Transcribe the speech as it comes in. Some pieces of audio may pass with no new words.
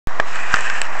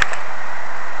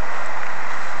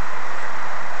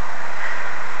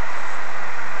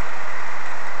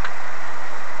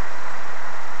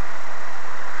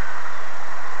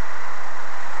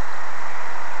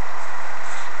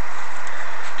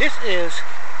This is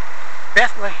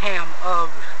Bethlehem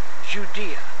of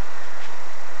Judea,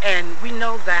 and we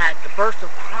know that the birth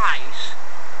of Christ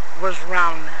was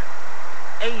around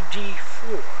AD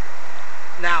 4.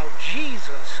 Now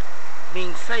Jesus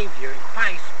means Savior and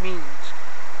Christ means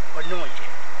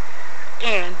anointed,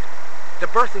 and the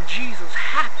birth of Jesus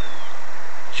happened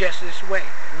just this way.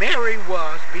 Mary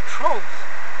was betrothed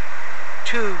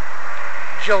to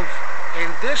Joseph,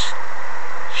 and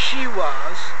she was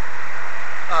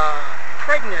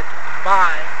pregnant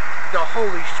by the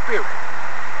Holy Spirit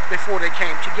before they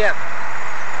came together.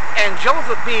 And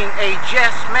Joseph, being a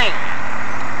just man,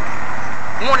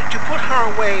 wanted to put her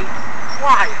away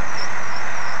quietly.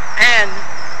 And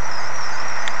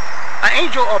an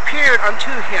angel appeared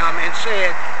unto him and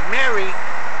said, Mary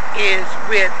is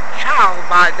with child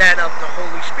by that of the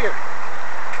Holy Spirit.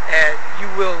 And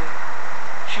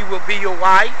she will be your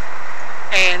wife,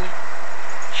 and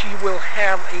she will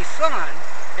have a son,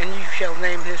 and you shall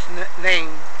name his name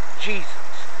Jesus,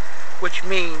 which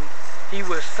means he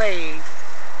will save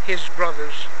his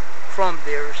brothers from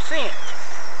their sins.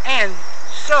 And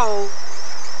so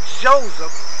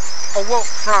Joseph awoke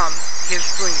from his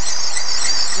dream.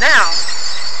 Now,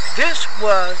 this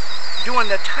was during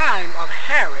the time of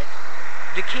Herod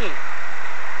the king.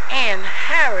 And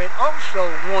Herod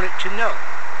also wanted to know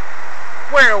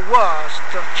where was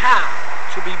the child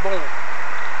to be born.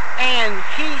 And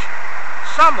he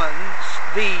summons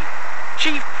the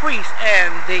chief priests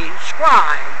and the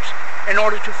scribes in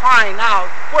order to find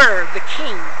out where the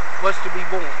king was to be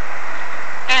born.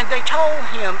 And they told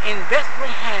him in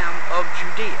Bethlehem of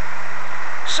Judea.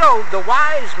 So the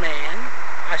wise men,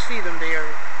 I see them there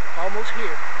almost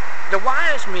here, the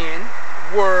wise men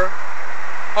were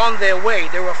on their way.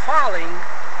 They were following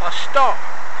a star.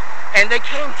 And they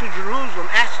came to Jerusalem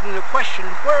asking the question,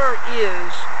 where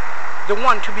is the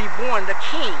one to be born, the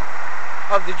king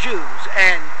of the Jews?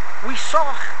 And we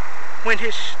saw when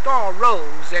his star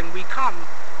rose, and we come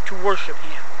to worship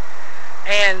him.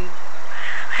 And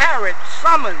Herod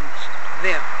summons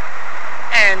them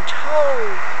and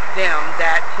told them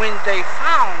that when they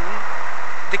found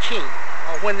the king,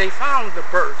 or when they found the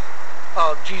birth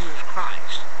of Jesus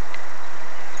Christ,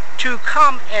 to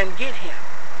come and get him.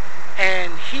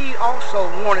 And he also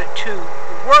wanted to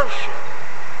worship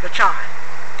the child.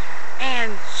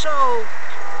 And so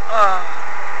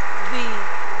the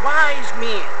wise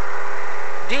men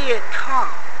did come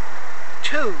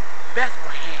to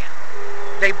Bethlehem.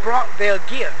 They brought their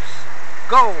gifts,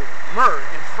 gold, myrrh,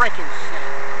 and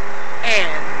frankincense,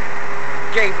 and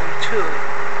gave them to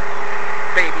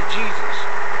baby Jesus,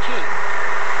 the king.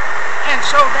 And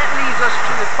so that leads us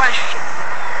to the question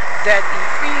that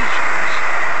Ephesians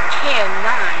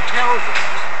 10:9 tells us,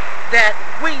 that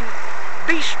we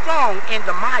be strong in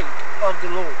the might of the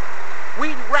Lord.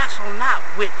 We wrestle not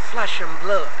with flesh and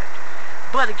blood,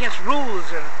 but against rulers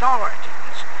and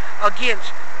authorities,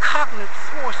 against cosmic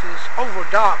forces over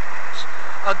darkness,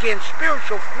 against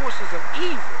spiritual forces of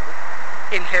evil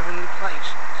in heavenly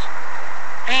places.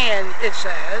 And it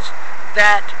says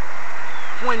that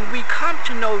when we come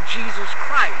to know Jesus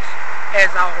Christ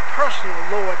as our personal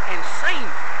Lord and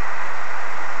Savior,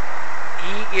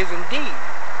 he is indeed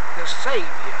the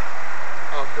Savior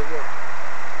of the world.